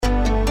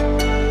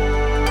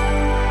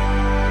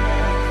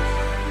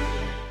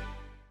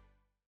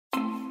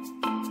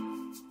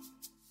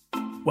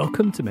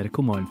Welcome to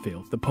Medical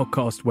Minefield, the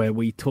podcast where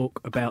we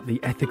talk about the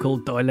ethical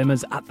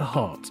dilemmas at the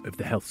heart of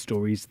the health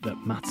stories that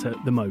matter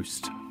the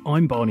most.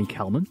 I'm Barney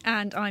Kalman.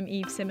 And I'm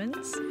Eve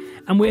Simmons.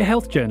 And we're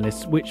health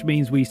journalists, which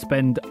means we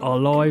spend our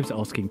lives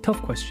asking tough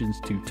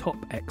questions to top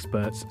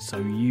experts so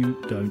you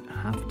don't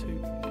have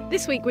to.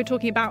 This week we're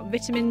talking about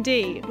vitamin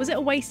D. Was it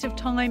a waste of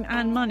time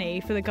and money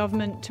for the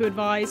government to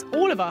advise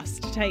all of us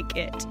to take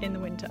it in the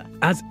winter?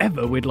 As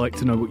ever, we'd like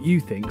to know what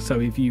you think, so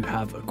if you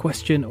have a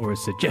question or a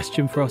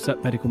suggestion for us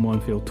at Medical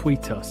Minefield,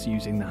 tweet us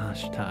using the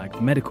hashtag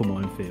Medical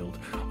Minefield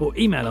or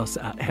email us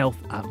at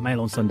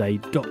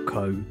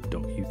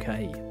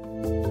health@mailonsunday.co.uk.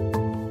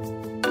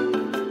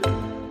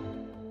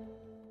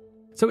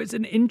 So it's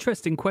an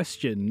interesting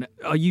question.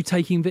 Are you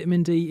taking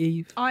vitamin D,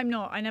 Eve? I'm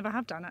not. I never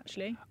have done,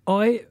 actually.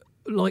 I,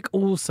 like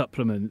all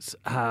supplements,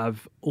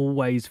 have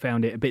always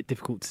found it a bit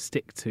difficult to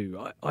stick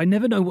to. I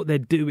never know what they're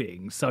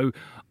doing, so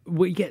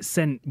we get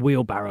sent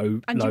wheelbarrow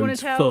And do you want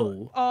loads to tell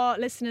full. our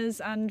listeners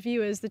and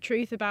viewers the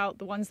truth about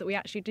the ones that we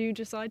actually do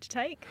decide to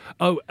take?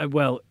 Oh,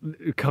 well,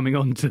 coming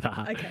on to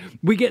that. Okay.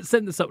 We get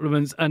sent the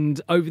supplements,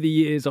 and over the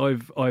years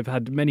I've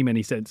had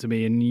many sent to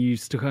me, and you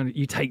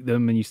take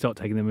them and you start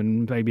taking them,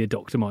 and maybe a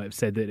doctor might have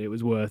said that it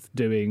was worth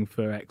doing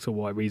for X or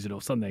Y reason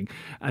or something,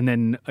 and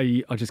then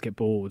I just get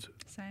bored.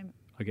 Same.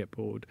 I get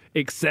bored.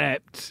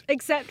 Except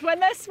when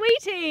they're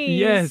sweeties.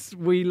 yes,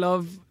 we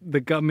love the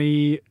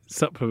gummy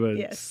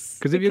supplements. Yes,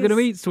 Because if you're going to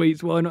eat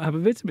sweets, why not have a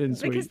vitamin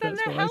sweet? Because then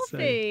That's they're what I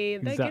say.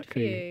 healthy. They're good for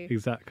you.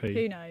 Exactly.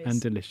 Who knows?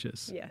 And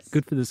delicious. Yes.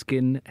 Good for the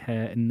skin,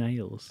 hair and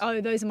nails. Oh,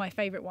 those are my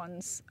favourite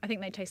ones. I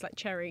think they taste like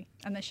cherry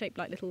and they're shaped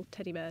like little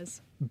teddy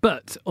bears.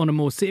 But on a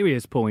more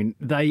serious point,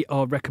 they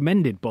are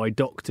recommended by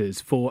doctors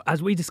for,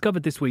 as we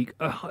discovered this week,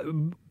 a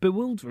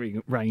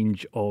bewildering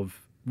range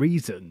of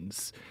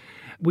reasons.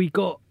 We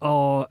got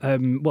our,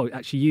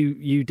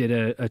 you did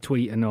a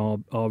tweet, and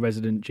our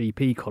resident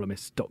GP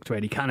columnist, Dr.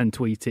 Eddie Cannon,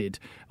 tweeted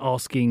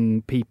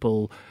asking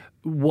people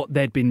what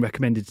they'd been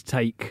recommended to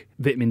take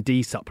vitamin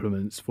D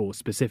supplements for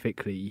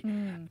specifically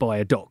by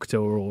a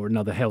doctor or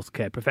another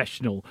healthcare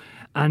professional.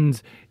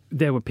 And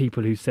there were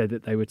people who said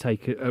that they were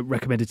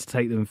recommended to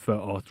take them for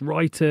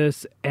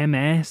arthritis,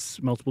 MS,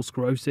 multiple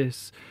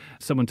sclerosis.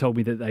 Someone told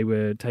me that they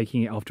were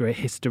taking it after a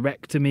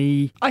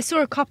hysterectomy. I saw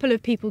a couple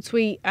of people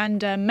tweet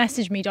and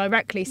message me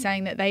directly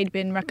saying that they'd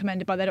been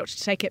recommended by their doctor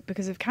to take it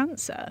because of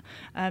cancer,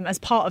 as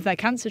part of their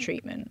cancer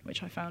treatment,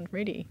 which I found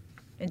really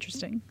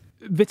interesting.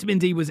 Vitamin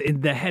D was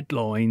in the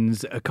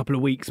headlines a couple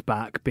of weeks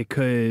back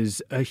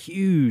because a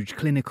huge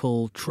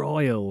clinical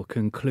trial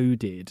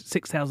concluded.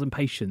 6,000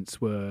 patients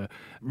were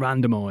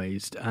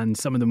randomised, and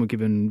some of them were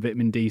given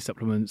vitamin D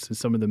supplements and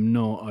some of them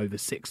not, over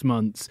 6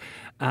 months.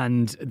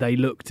 And they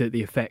looked at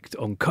the effect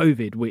on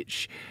COVID,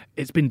 which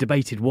it's been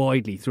debated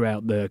widely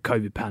throughout the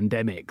COVID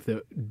pandemic,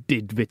 that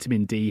did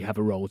vitamin D have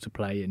a role to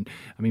play? And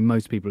I mean,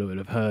 most people will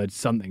have heard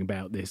something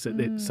about this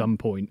at some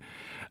point.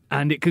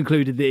 And it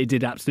concluded that it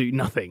did absolutely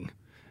nothing.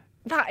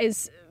 That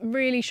is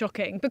really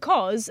shocking,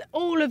 because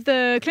all of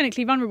the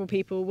clinically vulnerable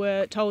people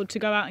were told to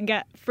go out and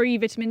get free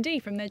vitamin D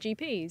from their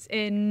GPs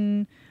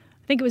in,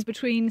 I think it was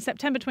between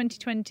September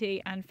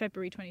 2020 and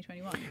February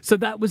 2021. So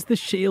that was the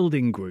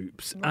shielding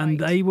groups,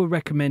 and Right. they were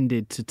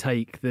recommended to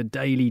take the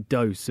daily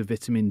dose of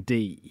vitamin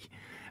D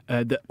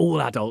that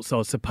all adults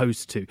are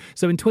supposed to.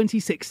 So in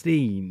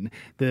 2016,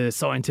 the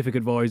Scientific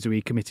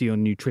Advisory Committee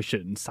on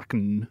Nutrition,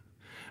 SACN,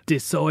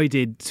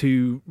 decided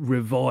to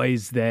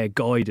revise their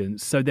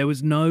guidance. So there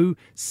was no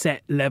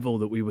set level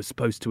that we were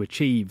supposed to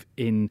achieve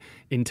in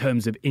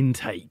terms of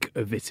intake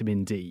of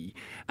vitamin D.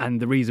 And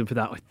the reason for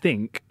that, I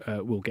think,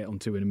 we'll get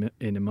onto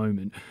in a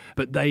moment.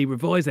 But they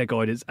revised their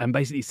guidance and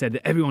basically said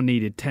that everyone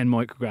needed 10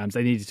 micrograms.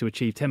 They needed to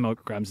achieve 10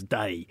 micrograms a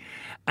day.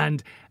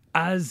 And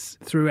as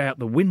throughout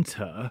the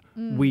winter,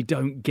 we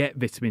don't get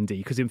vitamin D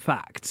because, in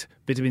fact,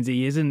 vitamin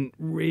D isn't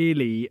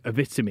really a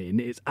vitamin.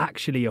 It's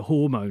actually a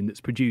hormone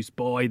that's produced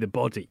by the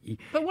body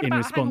in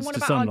response to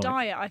sunlight.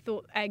 Our diet? I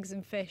thought eggs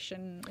and fish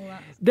and all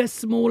that. There's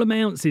small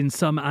amounts in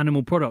some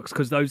animal products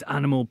because those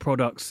animal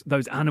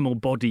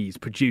bodies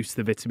produce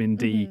the vitamin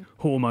D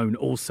hormone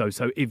also.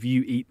 So if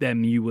you eat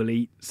them, you will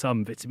eat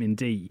some vitamin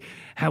D.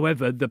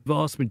 However, the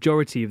vast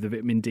majority of the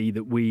vitamin D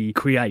that we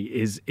create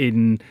is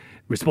in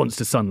response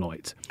to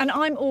sunlight. And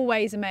I'm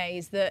always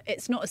amazed that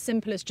it's not as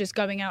simple as just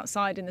going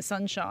outside in the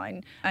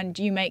sunshine and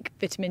you make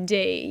vitamin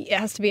D. It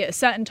has to be at a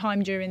certain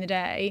time during the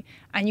day,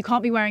 and you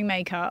can't be wearing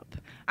makeup.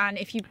 And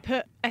if you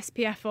put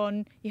SPF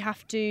on, you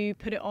have to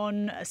put it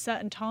on at a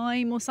certain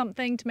time or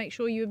something to make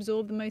sure you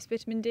absorb the most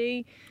vitamin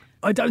D.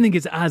 I don't think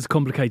it's as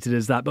complicated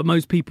as that, but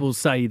most people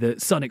say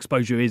that sun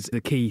exposure is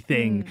the key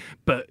thing.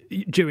 But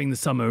during the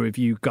summer, if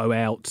you go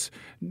out,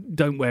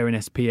 don't wear an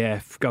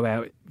SPF, go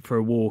out for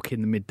a walk in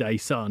the midday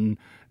sun,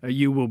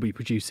 you will be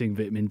producing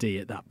vitamin D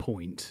at that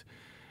point.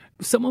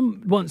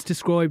 Someone once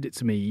described it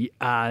to me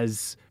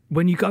as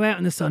when you go out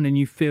in the sun and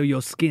you feel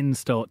your skin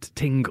start to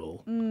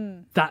tingle,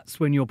 that's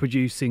when you're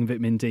producing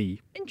vitamin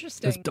D.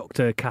 Interesting. That's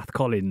Dr. Kath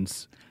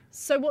Collins.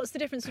 So what's the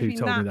difference Who between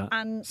told me that that?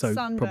 and So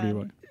sunburn? probably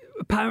right.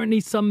 apparently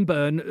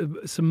sunburn,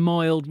 some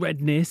mild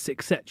redness,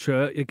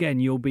 etc.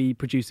 Again, you'll be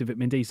producing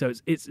vitamin D, so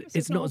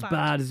it's not as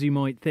bad as you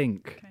might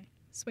think. Okay.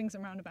 Swings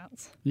and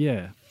roundabouts.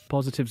 Yeah,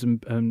 positives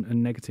and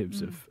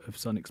negatives of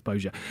sun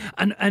exposure.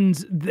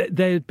 And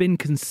there have been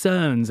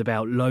concerns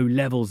about low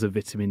levels of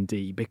vitamin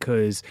D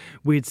because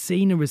we'd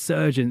seen a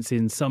resurgence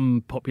in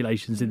some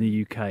populations in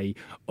the UK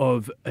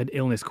of an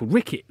illness called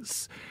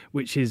rickets,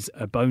 which is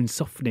a bone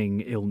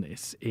softening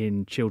illness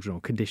in children, or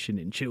condition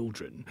in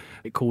children.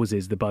 It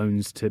causes the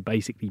bones to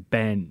basically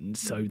bend,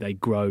 so they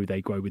grow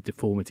with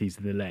deformities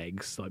in the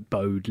legs, like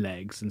bowed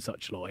legs and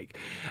such like.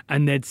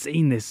 And they'd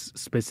seen this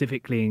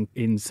specifically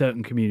in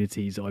certain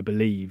communities, I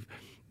believe,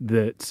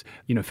 that,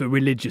 for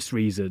religious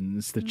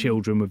reasons, the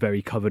children were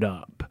very covered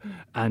up,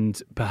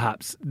 and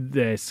perhaps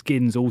their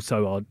skins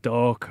also are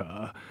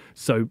darker,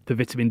 so the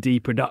vitamin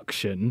D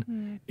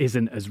production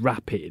isn't as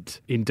rapid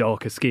in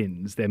darker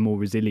skins. They're more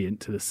resilient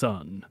to the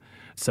sun,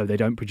 so they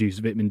don't produce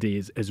vitamin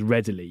D as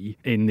readily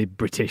in the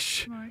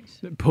British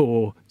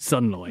poor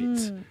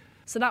sunlight.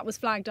 So that was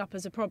flagged up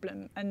as a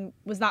problem, and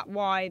was that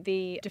why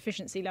the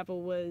deficiency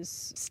level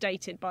was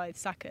stated by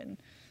SACN?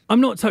 I'm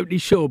not totally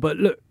sure, but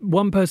look,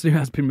 one person who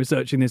has been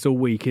researching this all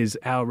week is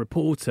our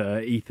reporter,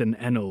 Ethan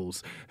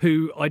Ennals,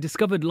 who I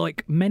discovered,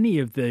 like many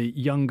of the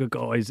younger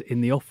guys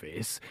in the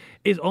office,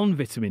 is on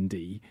vitamin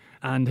D,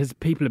 and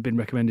people have been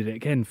recommending it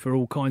again for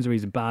all kinds of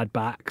reasons, bad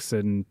backs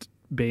and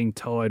being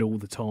tired all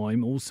the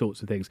time, all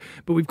sorts of things.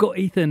 But we've got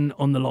Ethan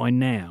on the line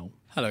now.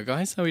 Hello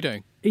guys, how are we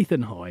doing?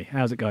 Ethan, hi.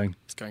 How's it going?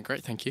 It's going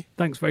great, thank you.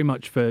 Thanks very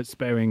much for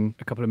sparing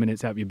a couple of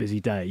minutes out of your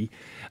busy day.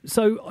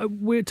 So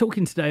we're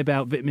talking today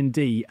about vitamin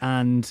D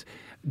and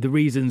the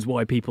reasons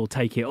why people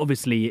take it.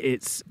 Obviously,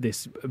 it's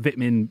this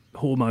vitamin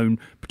hormone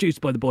produced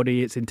by the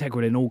body. It's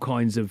integral in all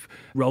kinds of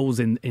roles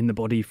in the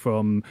body,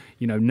 from,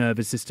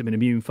 nervous system and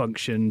immune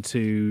function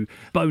to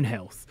bone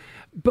health.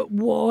 But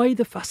why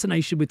the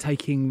fascination with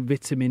taking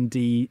vitamin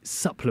D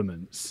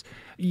supplements?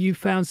 You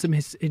found some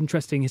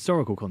interesting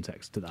historical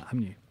context to that,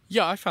 haven't you?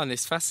 Yeah, I found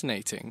this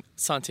fascinating.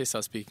 Scientists I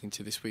was speaking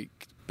to this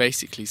week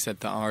basically said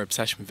that our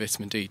obsession with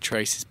vitamin D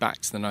traces back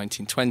to the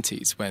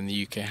 1920s, when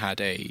the UK had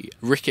a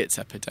rickets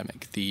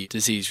epidemic, the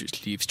disease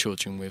which leaves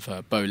children with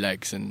bow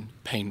legs and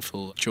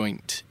painful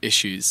joint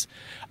issues.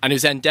 And it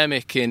was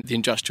endemic in the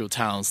industrial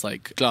towns,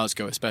 like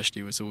Glasgow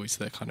especially was always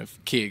the kind of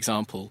key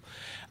example.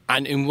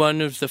 And in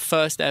one of the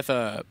first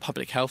ever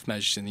public health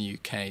measures in the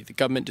UK, the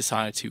government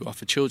decided to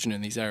offer children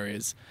in these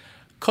areas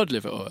cod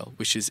liver oil,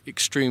 which is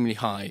extremely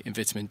high in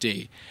vitamin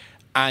D.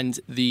 And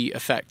the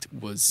effect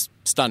was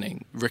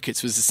stunning.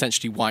 Rickets was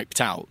essentially wiped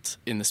out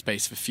in the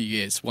space of a few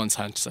years. One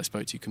scientist I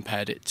spoke to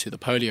compared it to the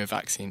polio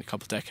vaccine a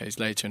couple of decades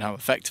later and how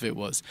effective it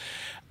was.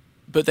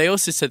 But they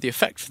also said the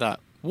effect for that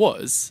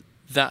was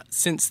that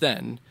since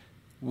then,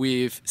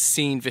 we've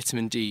seen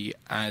vitamin D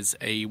as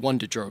a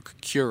wonder drug,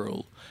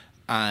 cure-all,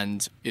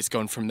 and it's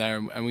gone from there,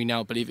 and we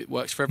now believe it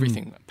works for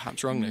everything,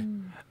 perhaps wrongly.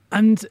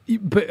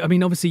 But I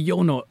mean, obviously,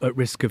 you're not at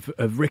risk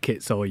of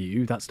rickets, are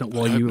you? That's not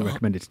why you were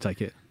recommended to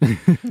take it.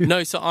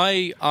 No, so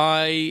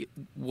I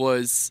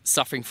was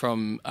suffering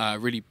from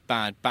really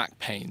bad back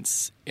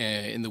pains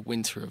in the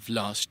winter of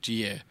last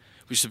year,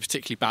 which was a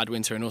particularly bad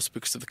winter, and also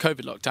because of the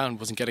COVID lockdown,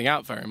 wasn't getting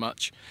out very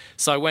much.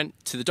 So I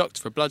went to the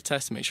doctor for a blood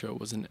test to make sure it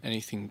wasn't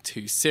anything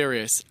too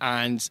serious,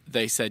 and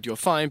they said, you're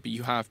fine, but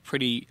you have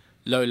pretty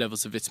low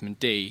levels of vitamin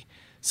D.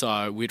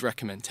 So we'd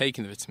recommend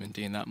taking the vitamin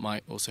D, and that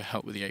might also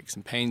help with the aches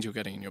and pains you're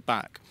getting in your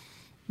back.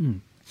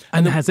 And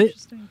has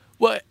it?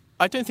 Well,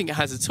 I don't think it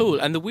has at all.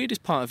 And the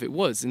weirdest part of it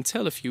was,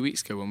 until a few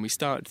weeks ago when we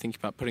started thinking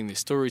about putting this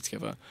story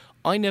together,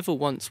 I never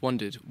once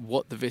wondered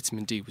what the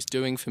vitamin D was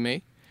doing for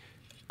me.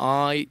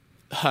 I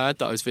heard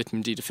that I was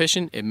vitamin D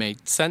deficient. It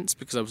made sense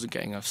because I wasn't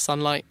getting enough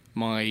sunlight.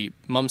 My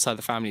mum's side of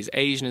the family is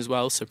Asian as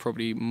well, so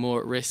probably more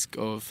at risk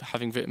of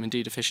having vitamin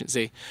D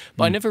deficiency.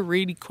 But I never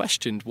really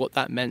questioned what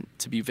that meant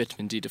to be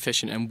vitamin D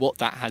deficient and what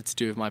that had to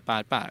do with my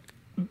bad back.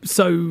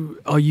 So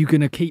are you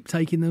going to keep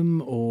taking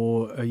them,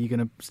 or are you going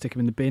to stick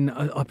them in the bin?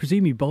 I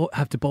presume you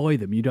have to buy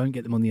them. You don't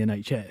get them on the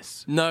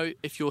NHS. No,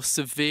 if you're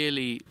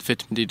severely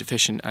vitamin D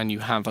deficient and you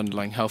have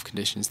underlying health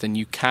conditions, then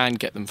you can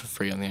get them for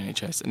free on the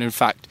NHS. And in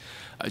fact,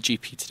 a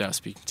GP today I was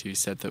speaking to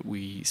said that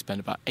we spend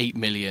about 8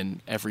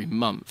 million every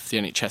month. The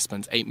NHS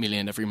spends 8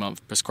 million every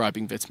month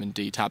prescribing vitamin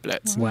D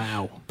tablets.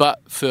 Wow.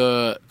 But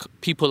for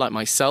people like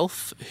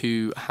myself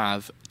who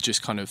have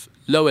just kind of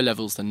lower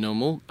levels than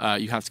normal,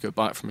 you have to go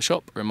buy it from a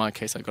shop, or in my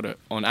case I got it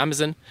on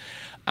Amazon.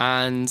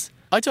 And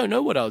I don't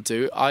know what I'll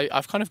do.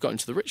 I've kind of gotten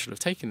to the ritual of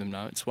taking them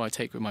now. It's what I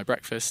take with my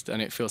breakfast,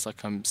 and it feels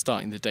like I'm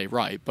starting the day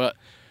right. But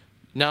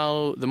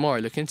now, the more I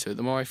look into it,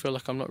 the more I feel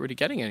like I'm not really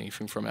getting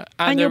anything from it.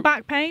 And your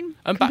back pain?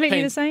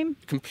 Completely the same?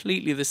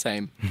 Completely the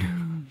same.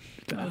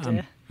 Oh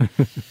dear.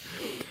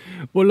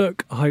 Well,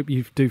 look, I hope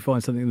you do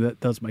find something that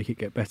does make it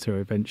get better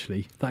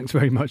eventually. Thanks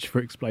very much for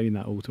explaining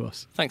that all to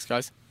us. Thanks,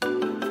 guys.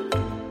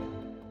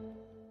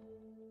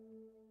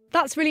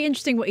 That's really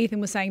interesting what Ethan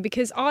was saying,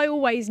 because I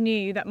always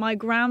knew that my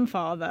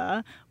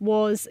grandfather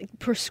was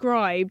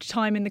prescribed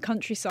time in the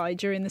countryside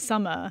during the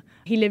summer.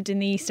 He lived in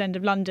the East End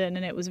of London,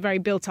 and it was a very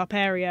built-up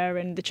area,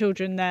 and the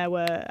children there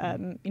were,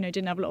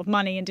 didn't have a lot of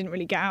money and didn't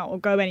really get out or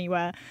go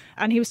anywhere.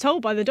 And he was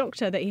told by the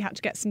doctor that he had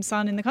to get some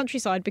sun in the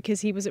countryside because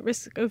he was at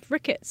risk of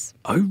rickets.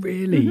 Oh,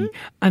 really? Mm-hmm.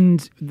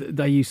 And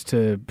they used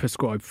to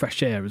prescribe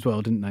fresh air as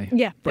well, didn't they?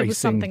 Yeah, it was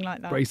something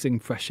like that. Bracing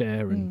fresh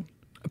air and...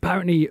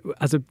 Apparently,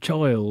 as a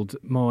child,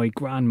 my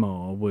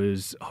grandma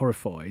was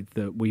horrified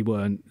that we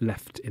weren't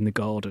left in the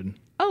garden.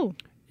 Oh.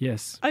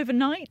 Yes.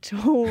 Overnight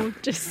or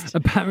just...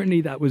 Apparently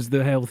that was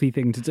the healthy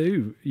thing to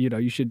do. You know,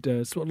 you should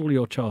swaddle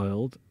your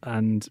child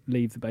and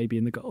leave the baby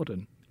in the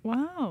garden.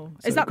 Wow.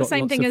 So is that the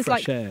same thing as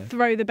air.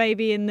 Throw the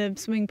baby in the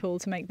swimming pool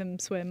to make them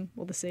swim,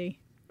 or the sea?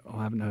 Oh,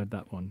 I haven't heard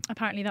that one.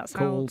 Apparently that's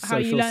how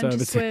you learn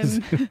services.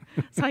 to swim.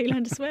 That's how you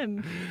learn to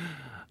swim.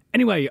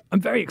 Anyway, I'm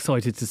very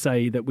excited to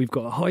say that we've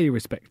got a highly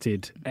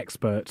respected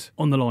expert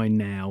on the line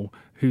now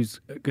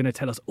who's going to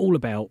tell us all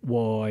about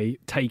why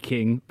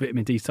taking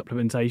vitamin D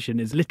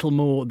supplementation is little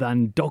more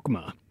than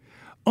dogma.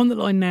 On the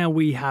line now,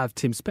 we have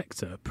Tim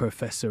Spector,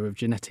 Professor of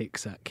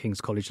Genetics at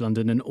King's College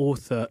London and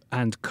author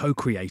and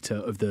co-creator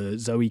of the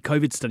Zoe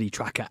COVID Study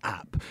Tracker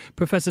app.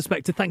 Professor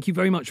Spector, thank you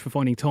very much for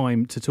finding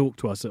time to talk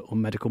to us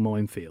on Medical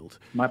Minefield.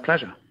 My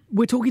pleasure.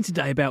 We're talking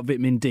today about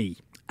vitamin D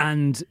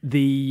and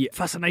the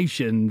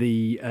fascination,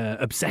 the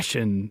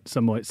obsession,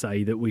 some might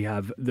say, that we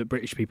have, that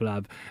British people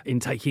have, in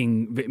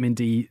taking vitamin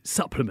D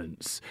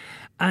supplements.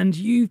 And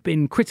you've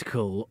been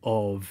critical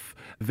of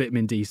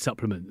vitamin D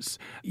supplements.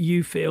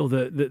 You feel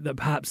that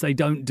perhaps they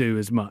don't do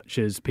as much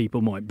as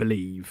people might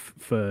believe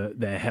for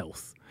their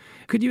health.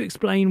 Could you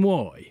explain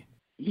why?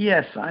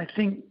 Yes, I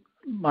think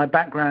my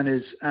background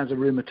is as a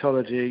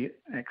rheumatology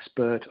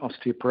expert,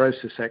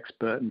 osteoporosis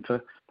expert, and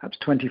for perhaps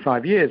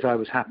 25 years I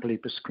was happily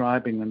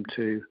prescribing them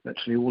to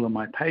virtually all of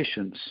my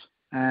patients.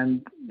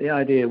 And the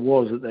idea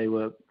was that they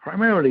were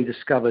primarily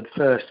discovered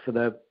first for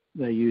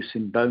their use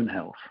in bone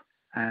health.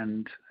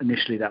 And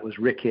initially that was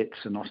rickets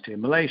and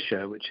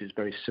osteomalacia, which is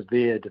very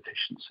severe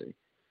deficiency.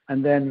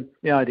 And then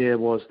the idea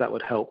was that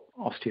would help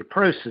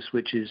osteoporosis,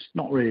 which is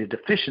not really a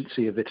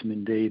deficiency of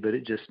vitamin D, but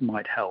it just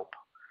might help.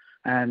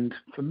 And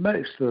for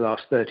most of the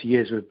last 30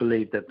 years, we've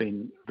believed they've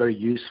been very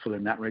useful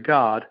in that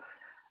regard.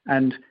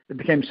 And it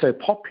became so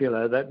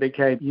popular that it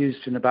became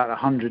used in about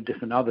 100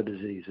 different other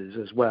diseases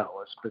as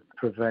well as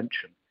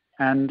prevention.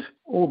 And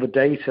all the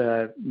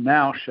data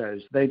now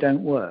shows they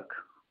don't work.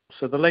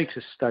 So the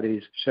latest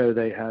studies show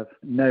they have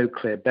no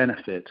clear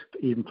benefit,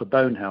 even for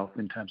bone health,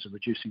 in terms of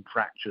reducing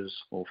fractures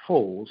or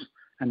falls.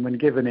 And when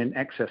given in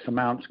excess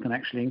amounts, can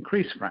actually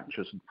increase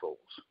fractures and falls.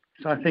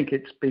 So I think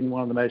it's been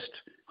one of the most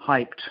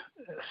hyped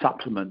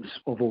supplements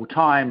of all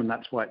time, and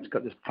that's why it's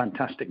got this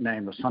fantastic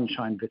name, the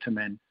sunshine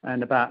vitamin,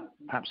 and about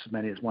perhaps as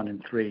many as 1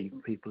 in 3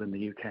 people in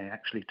the UK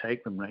actually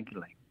take them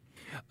regularly.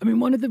 I mean,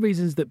 one of the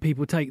reasons that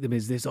people take them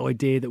is this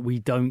idea that we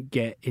don't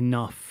get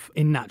enough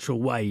in natural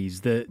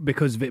ways, that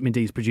because vitamin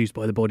D is produced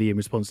by the body in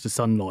response to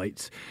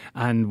sunlight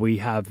and we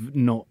have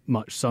not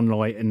much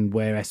sunlight and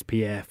wear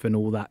SPF and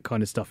all that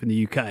kind of stuff in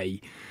the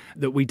UK,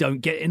 that we don't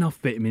get enough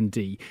vitamin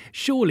D.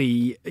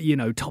 Surely,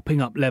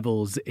 topping up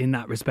levels in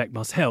that respect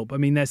must help. I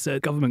mean, there's a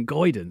government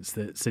guidance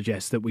that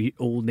suggests that we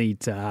all need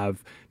to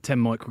have 10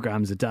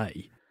 micrograms a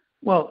day.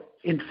 Well,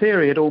 in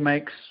theory, it all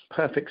makes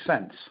perfect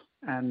sense.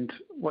 And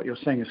what you're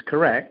saying is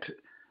correct,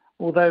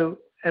 although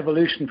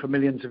evolution for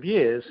millions of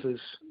years has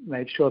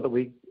made sure that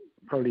we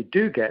probably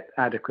do get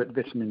adequate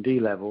vitamin D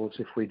levels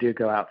if we do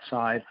go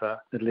outside for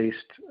at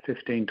least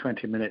 15,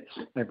 20 minutes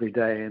every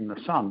day in the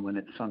sun when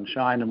it's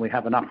sunshine, and we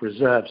have enough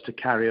reserves to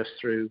carry us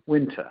through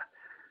winter.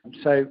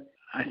 So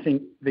I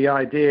think the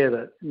idea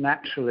that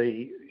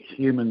naturally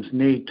humans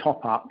need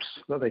top-ups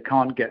that they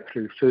can't get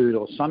through food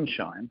or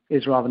sunshine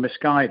is rather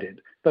misguided.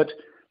 But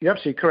you're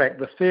absolutely correct.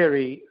 The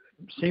theory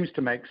seems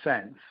to make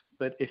sense,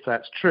 but if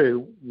that's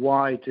true,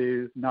 why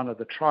do none of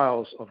the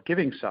trials of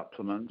giving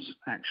supplements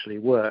actually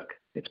work?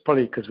 It's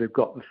probably because we've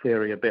got the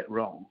theory a bit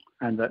wrong,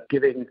 and that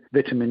giving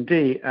vitamin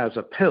D as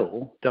a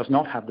pill does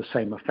not have the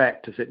same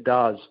effect as it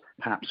does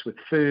perhaps with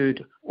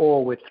food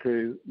or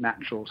through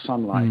natural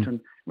sunlight. And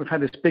we've had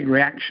this big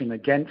reaction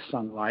against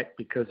sunlight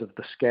because of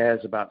the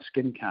scares about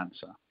skin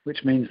cancer,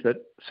 which means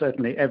that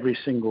certainly every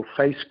single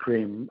face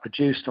cream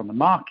produced on the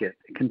market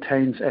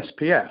contains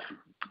SPF.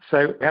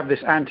 So we have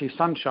this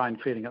anti-sunshine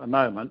feeling at the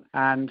moment,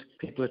 and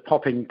people are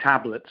popping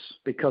tablets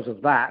because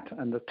of that,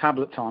 and the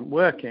tablets aren't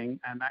working,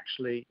 and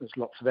actually there's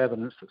lots of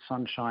evidence that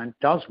sunshine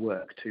does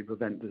work to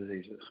prevent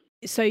diseases.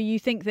 So you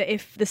think that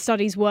if the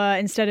studies were,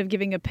 instead of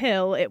giving a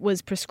pill, it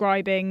was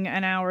prescribing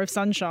an hour of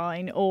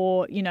sunshine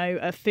or,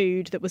 a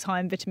food that was high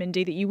in vitamin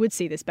D, that you would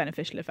see this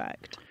beneficial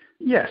effect?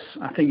 Yes,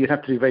 I think you'd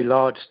have to do very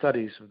large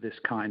studies of this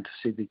kind to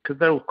see, because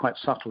they're all quite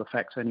subtle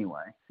effects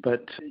anyway.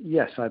 But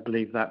yes, I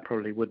believe that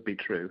probably would be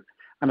true.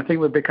 And I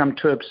think we've become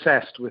too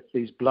obsessed with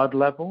these blood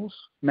levels.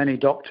 Many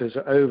doctors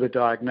are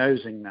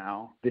over-diagnosing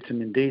now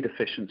vitamin D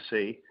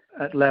deficiency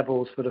at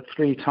levels that are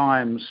 3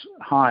 times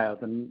higher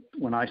than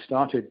when I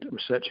started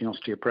researching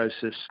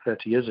osteoporosis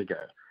 30 years ago.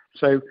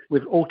 So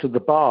we've altered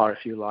the bar,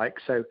 if you like.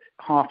 So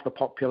half the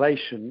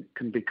population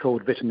can be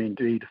called vitamin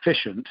D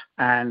deficient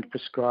and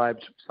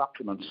prescribed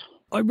supplements.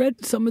 I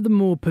read some of the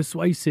more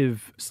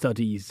persuasive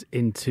studies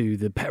into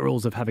the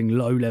perils of having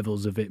low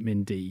levels of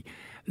vitamin D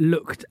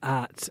looked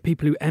at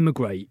people who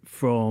emigrate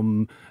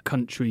from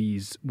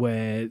countries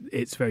where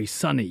it's very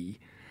sunny,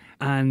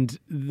 and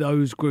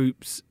those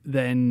groups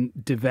then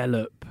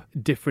develop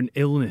different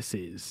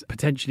illnesses,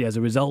 potentially as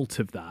a result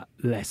of that,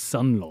 less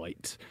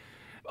sunlight.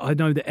 I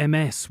know that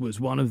MS was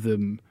one of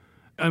them.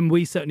 And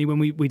we certainly, when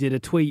we did a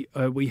tweet,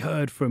 we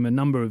heard from a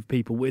number of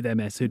people with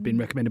MS who'd been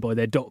recommended by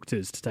their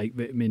doctors to take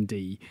vitamin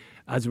D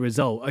as a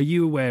result. Are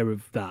you aware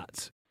of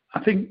that? I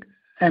think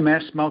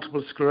MS,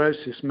 multiple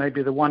sclerosis, may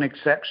be the one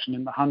exception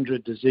in the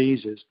 100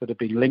 diseases that have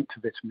been linked to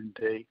vitamin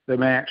D that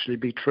may actually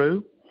be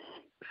true.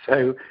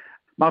 So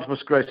multiple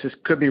sclerosis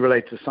could be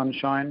related to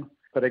sunshine.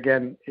 But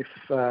again, if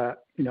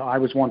I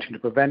was wanting to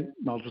prevent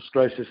multiple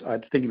sclerosis,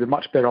 I'd think you'd be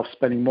much better off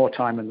spending more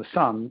time in the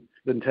sun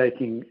than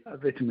taking a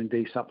vitamin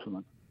D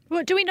supplement.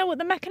 Well, do we know what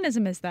the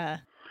mechanism is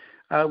there?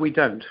 We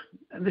don't.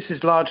 And this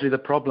is largely the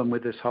problem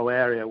with this whole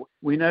area.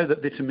 We know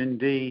that vitamin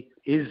D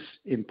is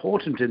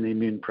important in the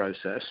immune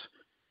process,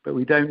 but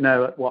we don't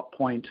know at what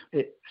point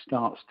it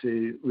starts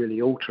to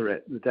really alter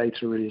it. The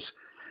data is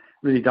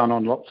really done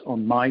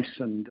on mice,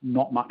 and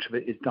not much of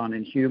it is done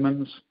in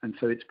humans. And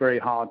so it's very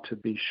hard to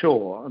be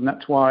sure. And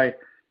that's why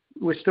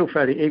we're still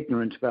fairly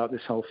ignorant about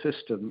this whole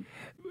system.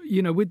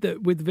 You know, with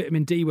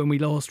vitamin D, when we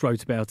last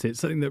wrote about it,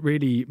 something that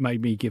really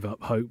made me give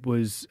up hope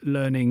was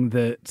learning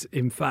that,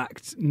 in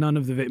fact, none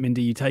of the vitamin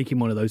D you take in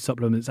one of those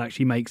supplements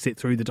actually makes it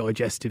through the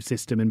digestive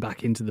system and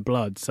back into the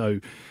blood. So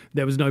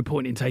there was no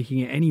point in taking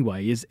it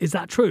anyway. Is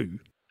that true?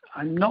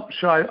 I'm not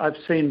sure I've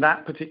seen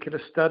that particular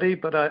study,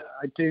 but I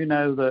do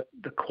know that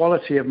the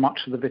quality of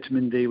much of the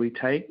vitamin D we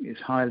take is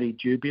highly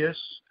dubious,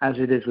 as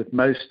it is with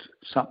most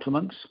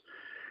supplements.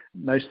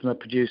 Most of them are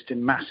produced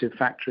in massive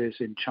factories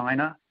in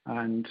China,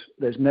 and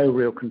there's no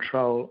real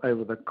control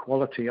over the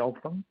quality of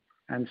them.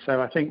 And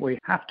so I think we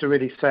have to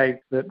really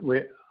say that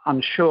we're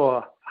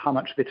unsure how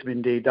much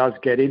vitamin D does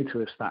get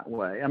into us that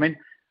way. I mean,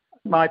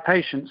 my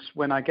patients,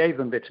 when I gave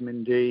them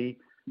vitamin D,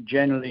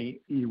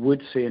 generally you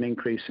would see an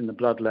increase in the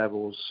blood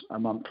levels a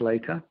month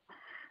later.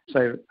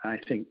 So I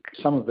think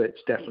some of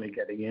it's definitely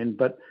getting in,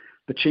 but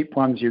the cheap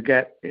ones you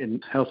get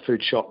in health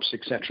food shops,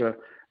 etc.,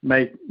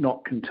 may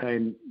not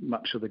contain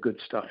much of the good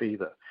stuff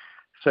either.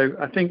 So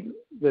I think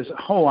there's a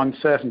whole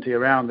uncertainty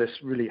around this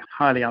really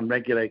highly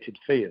unregulated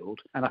field.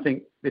 And I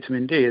think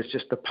vitamin D is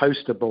just the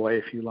poster boy,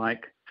 if you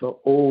like, for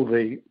all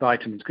the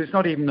vitamins, because it's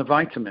not even a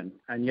vitamin.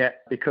 And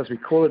yet, because we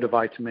call it a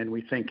vitamin,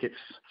 we think it's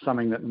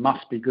something that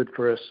must be good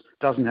for us,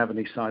 doesn't have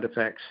any side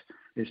effects,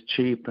 is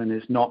cheap, and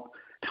is not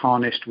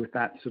tarnished with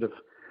that sort of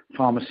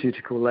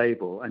pharmaceutical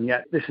label. And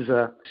yet this is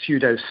a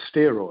pseudo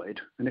steroid,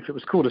 and if it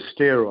was called a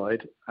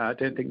steroid, I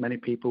don't think many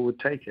people would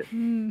take it.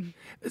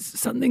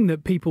 Something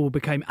that people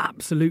became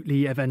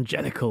absolutely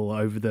evangelical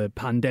over the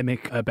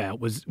pandemic about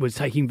was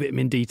taking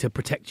vitamin D to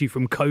protect you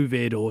from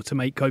COVID or to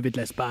make COVID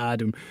less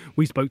bad. And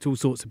we spoke to all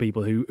sorts of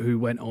people who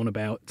went on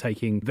about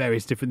taking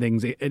various different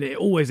things, and it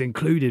always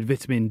included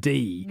vitamin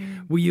D.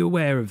 Were you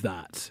aware of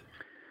that?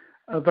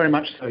 Very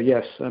much so,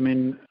 yes. I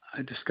mean,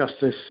 I discussed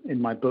this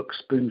in my book,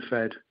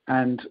 Spoon-Fed.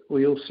 And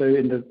we also,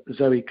 in the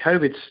Zoe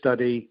COVID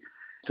study,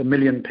 1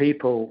 million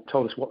people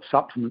told us what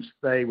supplements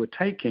they were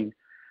taking.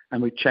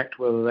 And we checked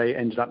whether they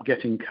ended up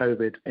getting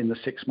COVID in the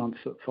 6 months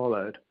that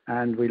followed.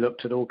 And we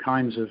looked at all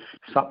kinds of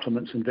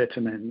supplements and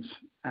vitamins.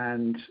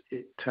 And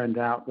it turned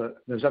out that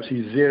there was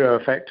absolutely zero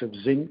effect of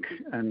zinc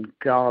and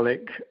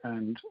garlic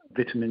and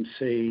vitamin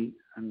C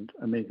and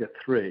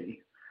omega-3.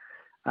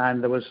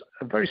 And there was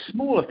a very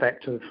small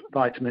effect of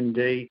vitamin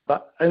D,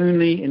 but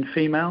only in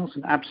females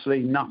and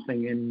absolutely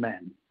nothing in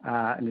men.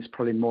 And it's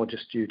probably more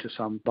just due to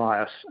some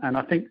bias. And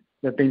I think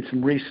there have been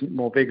some recent,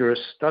 more vigorous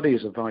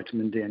studies of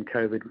vitamin D and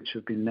COVID, which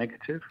have been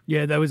negative.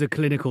 Yeah, there was a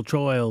clinical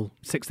trial,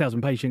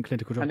 6,000 patient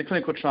clinical trial. And the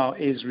clinical trial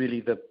is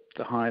really the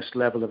highest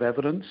level of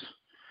evidence.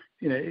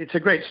 You know, it's a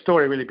great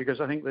story, really,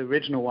 because I think the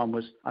original one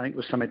was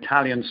some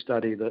Italian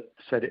study that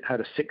said it had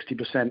a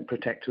 60%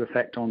 protective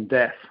effect on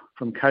death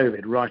from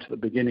COVID right at the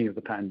beginning of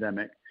the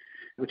pandemic,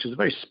 which is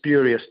very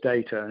spurious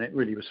data, and it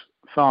really was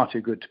far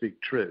too good to be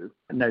true.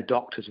 And no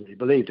doctors really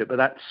believed it, but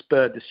that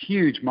spurred this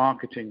huge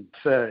marketing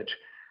surge.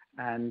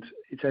 And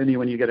it's only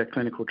when you get a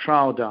clinical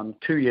trial done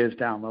 2 years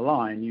down the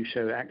line, you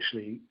show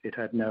actually it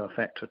had no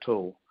effect at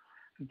all.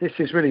 This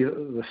is really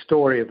the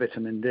story of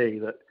vitamin D,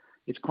 that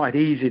it's quite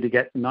easy to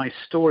get nice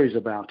stories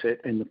about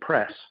it in the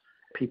press.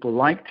 People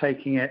like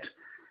taking it.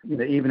 You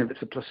know, even if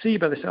it's a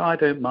placebo, they say, I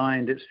don't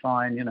mind, it's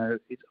fine,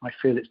 I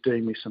feel it's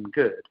doing me some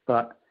good.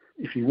 But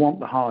if you want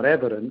the hard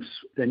evidence,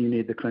 then you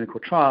need the clinical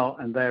trial,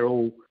 and they're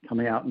all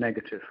coming out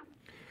negative.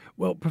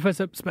 Well,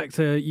 Professor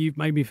Spector, you've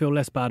made me feel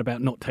less bad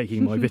about not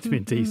taking my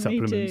vitamin D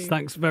supplements.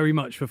 Thanks very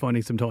much for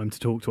finding some time to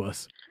talk to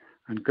us.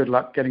 And good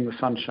luck getting the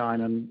sunshine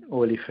and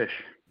oily fish.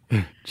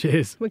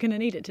 Cheers. We're going to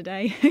need it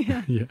today.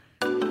 Yeah.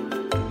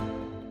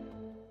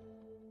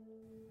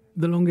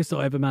 The longest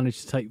I ever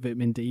managed to take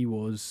vitamin D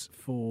was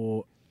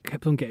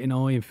kept on getting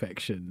eye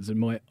infections, and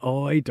my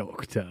eye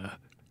doctor.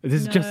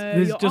 This Your just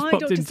eye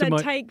popped doctor into said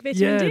my take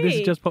vitamin D. This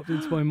has just popped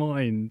into my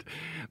mind.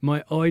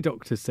 My eye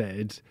doctor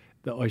said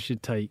that I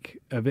should take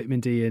a vitamin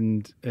D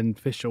and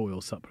fish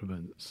oil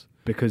supplements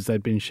because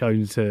they'd been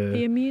shown to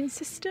The immune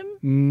system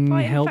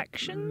fight help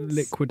infections.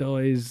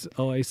 liquidize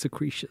eye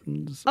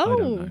secretions. I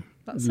don't Oh, know.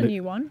 that's a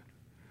new one.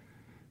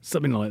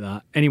 Something like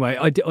that. Anyway,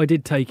 I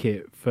did take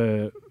it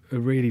for a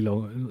really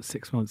long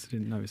 6 months. I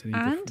didn't notice any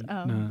And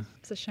different. No.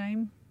 it's a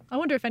shame. I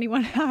wonder if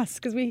anyone has,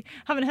 because we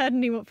haven't heard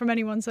from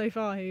anyone so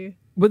far who.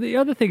 But the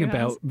other thing Who has?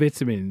 about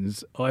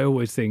vitamins, I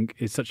always think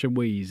is such a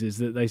wheeze, is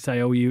that they say,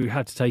 oh, you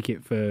had to take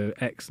it for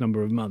X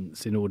number of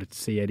months in order to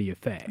see any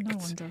effect. No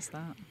one does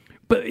that.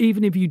 But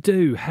even if you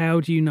do, how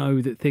do you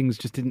know that things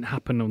just didn't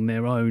happen on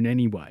their own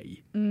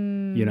anyway? You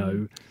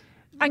know?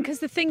 And because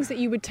the things that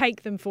you would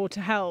take them for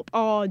to help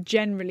are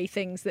generally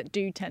things that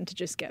do tend to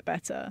just get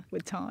better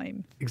with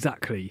time.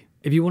 Exactly.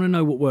 If you want to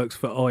know what works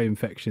for eye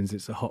infections,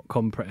 it's a hot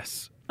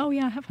compress. Oh,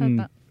 yeah, I have heard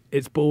that.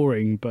 It's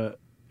boring, but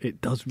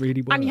it does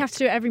really work. And you have to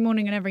do it every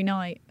morning and every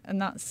night,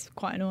 and that's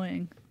quite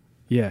annoying.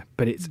 Yeah,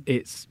 but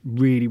it's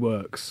really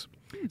works.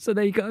 So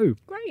there you go.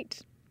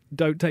 Great.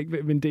 Don't take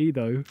vitamin D,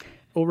 though,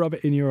 or rub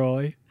it in your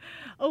eye.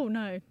 Oh,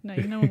 no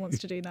one wants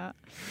to do that.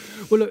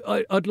 Well, look,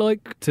 I'd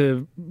like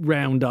to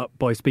round up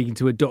by speaking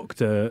to a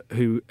doctor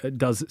who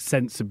does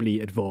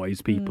sensibly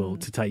advise people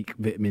to take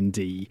vitamin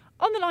D.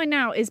 On the line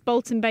now is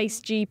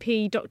Bolton-based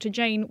GP Dr.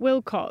 Jane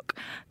Wilcock.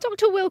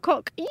 Dr.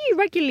 Wilcock, you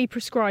regularly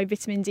prescribe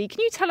vitamin D. Can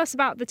you tell us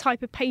about the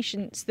type of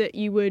patients that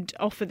you would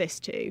offer this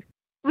to?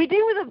 We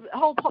deal with a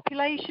whole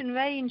population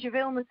range of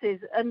illnesses,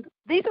 and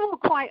these are all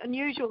quite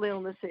unusual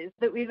illnesses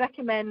that we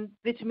recommend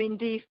vitamin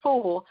D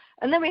for.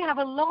 And then we have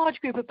a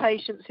large group of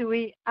patients who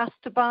we ask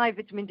to buy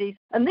vitamin D,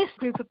 and this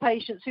group of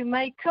patients who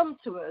may come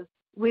to us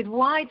with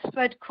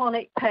widespread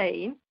chronic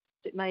pain.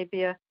 It may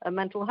be a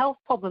mental health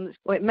problem,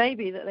 or it may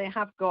be that they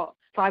have got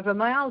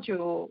fibromyalgia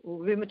or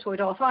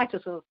rheumatoid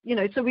arthritis, or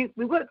so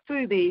we work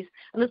through these,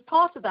 and as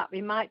part of that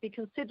we might be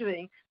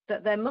considering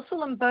that their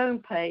muscle and bone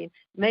pain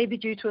may be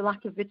due to a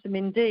lack of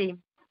vitamin D.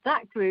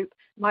 That group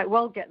might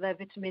well get their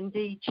vitamin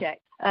D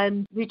checked,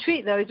 and we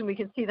treat those, and we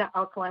can see that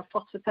alkaline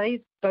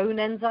phosphatase bone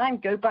enzyme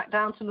go back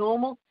down to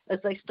normal as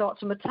they start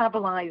to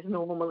metabolize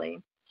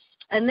normally.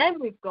 And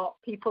then we've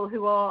got people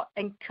who are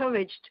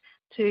encouraged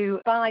to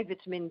buy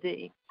vitamin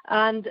D.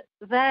 And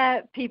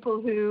they're people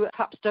who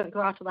perhaps don't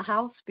go out of the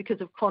house because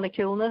of chronic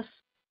illness.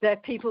 They're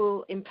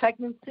people in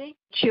pregnancy,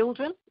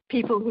 children,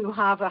 people who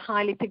have a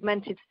highly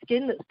pigmented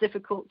skin that's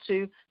difficult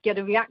to get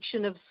a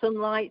reaction of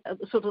sunlight at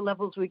the sort of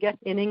levels we get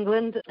in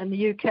England and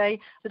the UK.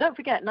 So don't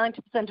forget,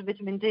 90% of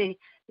vitamin D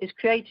is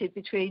created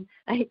between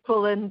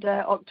April and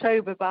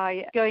October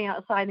by going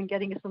outside and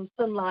getting some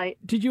sunlight.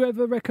 Did you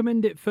ever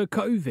recommend it for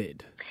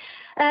COVID?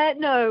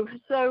 No.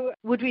 So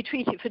would we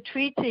treat it for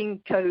treating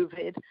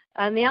COVID?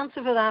 And the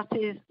answer for that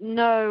is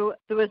no.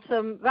 There were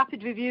some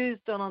rapid reviews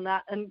done on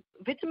that, and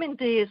vitamin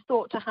D is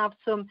thought to have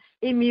some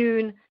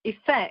immune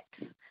effects.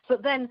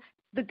 But then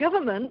the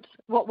government,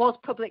 what was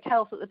public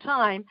health at the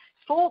time,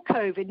 for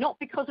COVID, not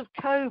because of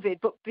COVID,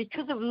 but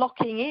because of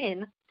locking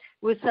in,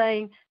 was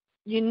saying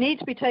you need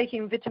to be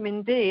taking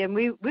vitamin D. And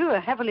we were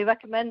heavily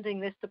recommending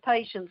this to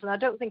patients, and I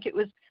don't think it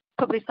was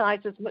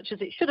publicised as much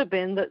as it should have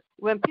been, that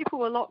when people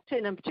were locked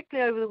in, and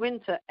particularly over the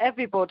winter,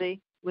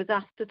 everybody was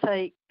asked to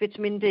take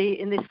vitamin D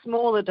in this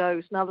smaller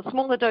dose. Now, the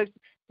smaller dose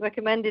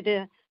recommended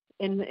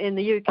in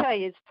the UK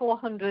is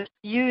 400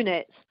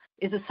 units,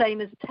 is the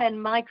same as 10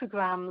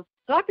 micrograms.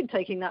 So I've been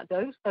taking that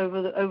dose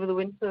over the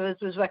winter as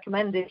was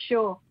recommended,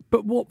 sure.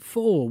 But what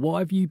for? Why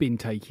have you been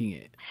taking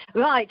it?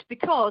 Right,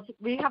 because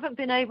we haven't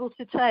been able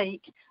to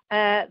take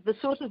the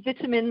sort of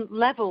vitamin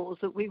levels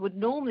that we would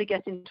normally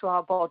get into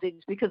our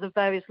bodies because of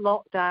various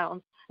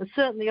lockdowns. And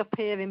certainly up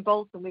here in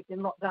Bolton, we've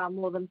been locked down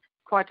more than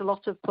quite a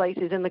lot of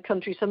places in the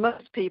country. So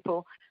most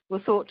people were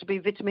thought to be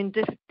vitamin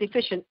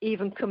deficient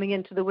even coming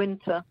into the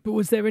winter. But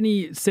was there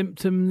any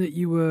symptom that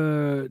you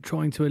were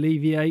trying to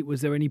alleviate?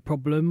 Was there any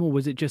problem, or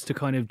was it just a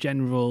kind of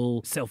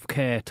general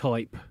self-care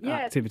type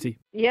activity?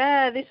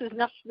 Yeah, this was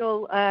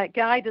national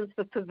guidance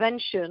for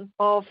prevention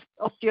of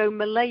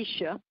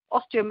osteomalacia.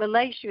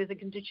 Osteomalacia is a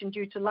condition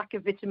due to lack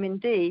of vitamin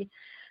D.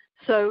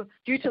 So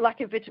due to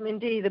lack of vitamin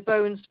D, the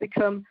bones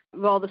become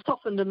rather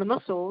softened in the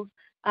muscles,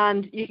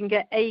 and you can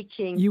get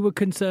aching. You were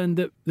concerned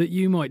that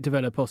you might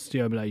develop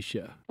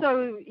osteomalacia?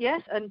 So,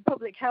 yes, and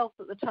public health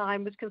at the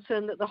time was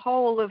concerned that the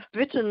whole of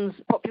Britain's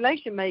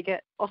population may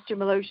get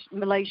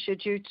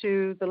osteomalacia due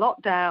to the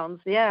lockdowns.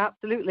 Yeah,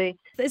 absolutely.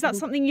 Is that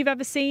something you've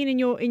ever seen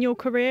in your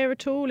career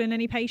at all, in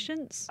any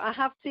patients? I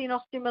have seen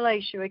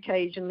osteomalacia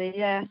occasionally,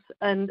 yes.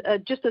 And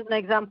just as an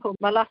example,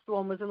 my last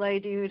one was a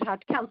lady who'd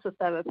had cancer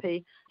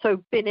therapy.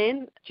 So been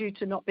in due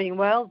to not being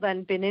well,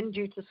 then been in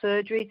due to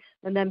surgery,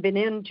 and then been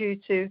in due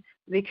to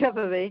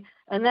recovery,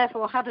 and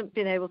therefore hadn't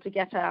been able to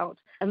get out,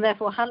 and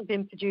therefore hadn't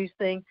been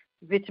producing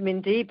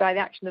vitamin D by the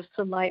action of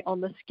sunlight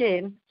on the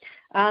skin,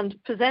 and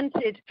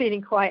presented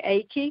feeling quite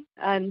achy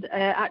and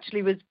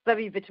actually was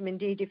very vitamin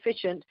D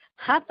deficient,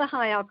 had the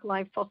high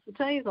alkaline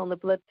phosphatase on the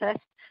blood test.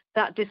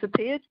 That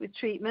disappeared with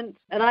treatment.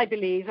 And I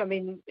believe, I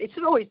mean, it's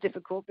always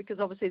difficult because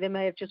obviously they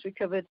may have just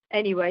recovered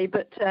anyway,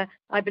 but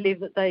I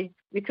believe that they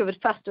recovered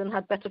faster and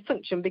had better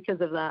function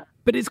because of that.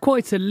 But it's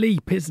quite a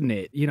leap, isn't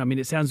it? You know, I mean,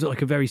 it sounds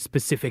like a very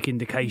specific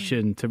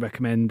indication to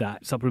recommend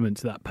that supplement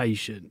to that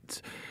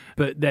patient.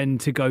 But then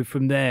to go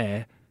from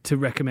there to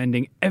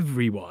recommending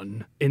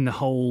everyone in the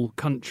whole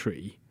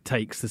country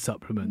takes the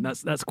supplement,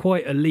 that's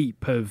quite a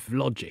leap of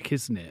logic,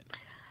 isn't it?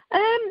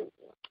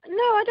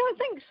 No, I don't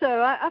think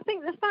so. I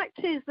think the fact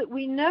is that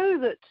we know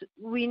that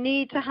we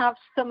need to have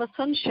summer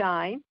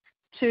sunshine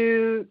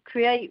to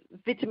create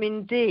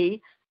vitamin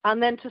D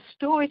and then to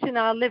store it in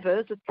our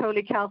livers as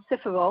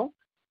cholecalciferol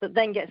that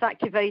then gets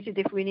activated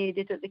if we need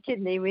it at the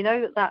kidney. We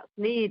know that that's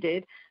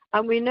needed.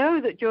 And we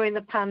know that during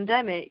the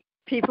pandemic,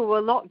 people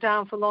were locked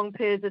down for long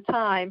periods of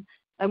time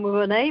and we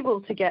were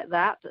unable to get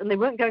that, and they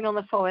weren't going on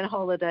the foreign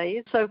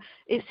holidays. So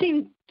it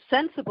seemed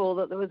sensible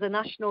that there was a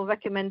national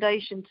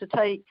recommendation to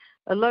take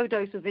a low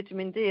dose of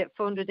vitamin D at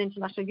 400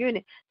 international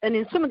units. And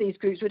in some of these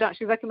groups, we'd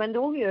actually recommend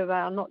all year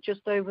round, not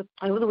just over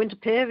the winter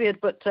period,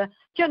 but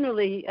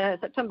generally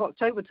September,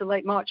 October to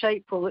late March,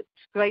 April. It's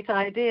a great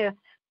idea.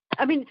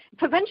 I mean,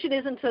 prevention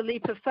isn't a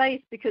leap of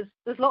faith because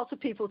there's lots of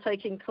people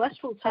taking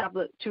cholesterol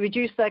tablets to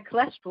reduce their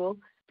cholesterol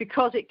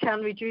because it can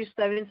reduce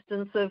their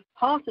incidence of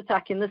heart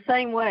attack. In the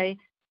same way,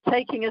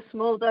 taking a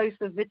small dose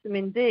of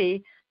vitamin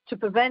D to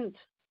prevent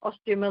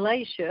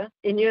osteomalacia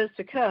in years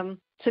to come,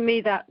 to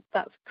me, that's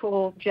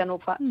core general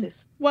practice.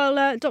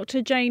 Well,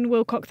 Dr. Jane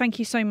Wilcock, thank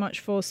you so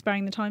much for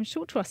sparing the time to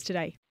talk to us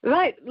today.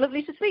 Right,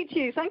 lovely to speak to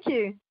you. Thank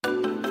you.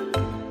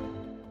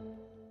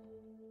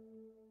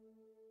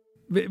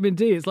 Vitamin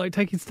D, it's like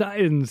taking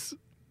statins.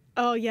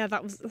 Oh, yeah,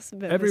 that's a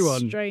bit of a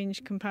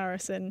strange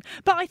comparison.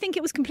 But I think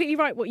it was completely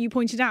right what you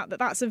pointed out,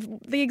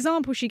 the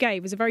example she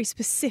gave was a very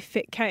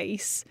specific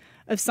case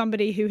of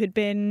somebody who had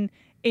been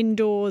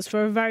indoors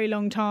for a very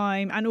long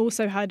time and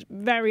also had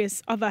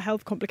various other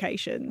health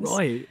complications.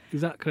 Right,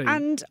 exactly.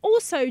 And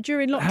also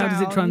during lockdowns... How does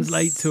it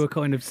translate to a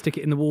kind of stick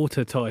it in the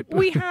water type?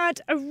 We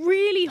had a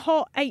really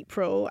hot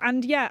April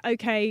and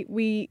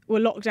we were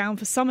locked down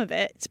for some of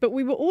it, but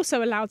we were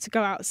also allowed to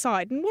go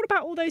outside. And what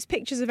about all those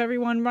pictures of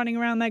everyone running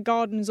around their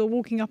gardens or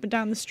walking up and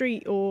down the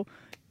street or,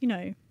 you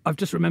know... I've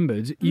just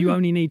remembered, you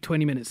only need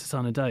 20 minutes of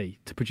sun a day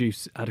to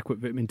produce adequate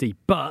vitamin D,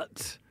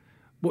 but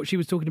what she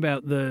was talking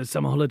about, the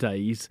summer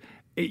holidays...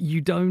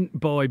 You don't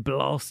by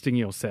blasting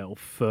yourself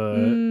for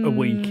a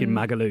week in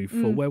Magaluf,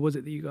 or where was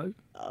it that you go?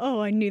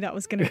 Oh, I knew that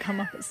was going to come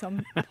up at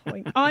some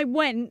point. I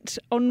went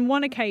on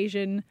one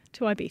occasion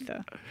to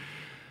Ibiza.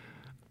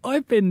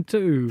 I've been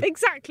too.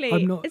 Exactly.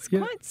 It's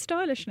quite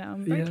stylish now.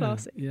 Very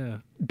classy. Yeah.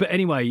 But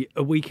anyway,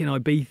 a week in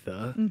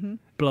Ibiza,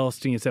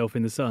 blasting yourself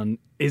in the sun,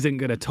 isn't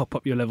going to top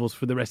up your levels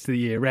for the rest of the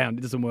year round.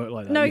 It doesn't work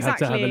like that. No,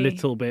 exactly. You have to have a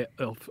little bit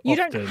of You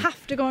don't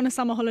have to go on a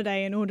summer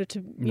holiday in order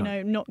to,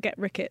 not get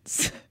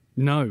rickets.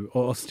 No,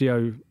 or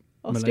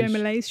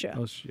osteomalacia.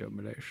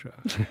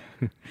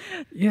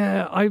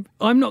 Yeah,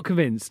 I'm not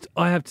convinced,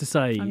 I have to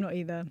say. I'm not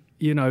either.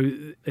 You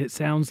know, it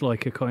sounds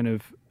like a kind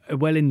of a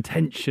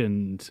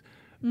well-intentioned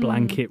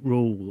blanket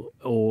rule,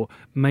 or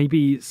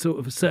maybe sort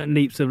of certain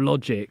leaps of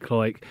logic,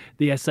 like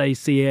the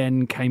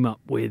SACN came up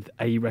with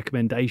a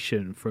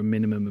recommendation for a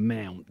minimum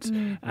amount,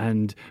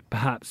 and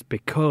perhaps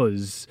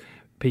because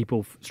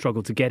people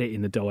struggle to get it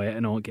in the diet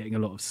and aren't getting a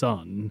lot of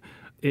sun,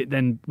 it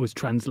then was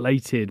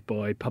translated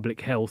by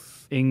Public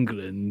Health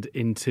England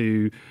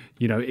into,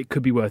 it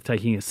could be worth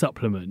taking a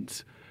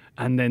supplement.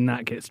 And then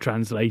that gets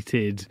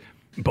translated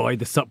by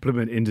the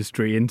supplement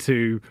industry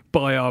into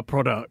buy our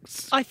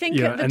products. I think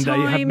at the time...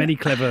 And they have many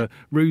clever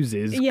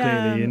ruses,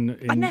 clearly.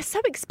 And they're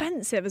so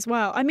expensive as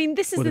well. I mean,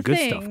 this is the thing. Well,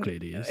 the good stuff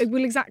clearly is.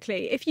 Well,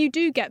 exactly. If you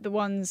do get the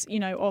ones,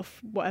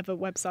 off whatever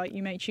website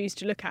you may choose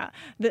to look at,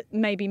 that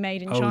may be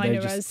made in China they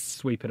just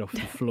sweep it off the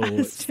floor.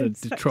 It's the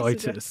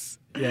detritus.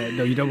 Yeah,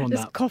 no, you don't want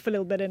just that. Just cough a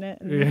little bit in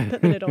it and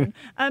put the lid on.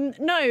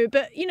 No,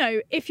 but,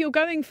 if you're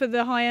going for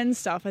the high-end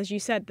stuff, as you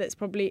said, that's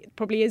probably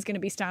is going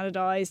to be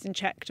standardised and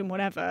checked and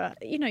whatever,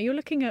 you're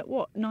looking at,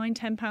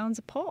 £9-10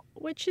 a pot,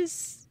 which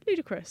is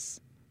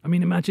ludicrous. I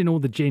mean, imagine all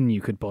the gin you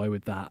could buy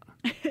with that.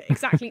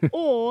 Exactly.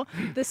 Or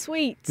the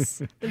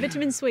sweets, the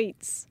vitamin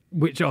sweets.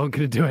 Which aren't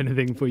going to do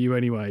anything for you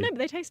anyway. No, but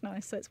they taste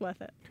nice, so it's worth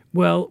it.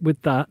 Well,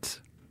 with that,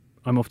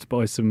 I'm off to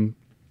buy some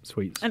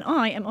sweets. And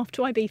I am off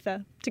to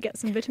Ibiza to get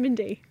some vitamin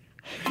D.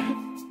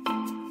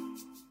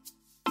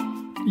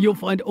 You'll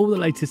find all the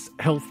latest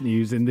health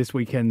news in this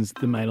weekend's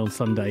The Mail on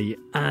Sunday.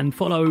 And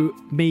follow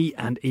me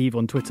and Eve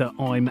on Twitter.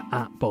 I'm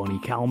at Barney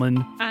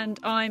Calman. And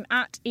I'm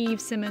at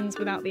Eve Simmons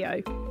without the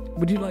O.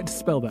 Would you like to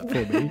spell that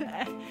for me?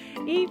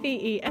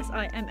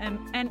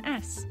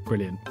 EVESIMMNS.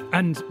 Brilliant.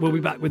 And we'll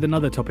be back with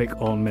another topic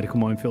on Medical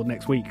Minefield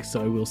next week.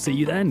 So we'll see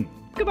you then.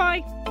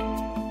 Goodbye.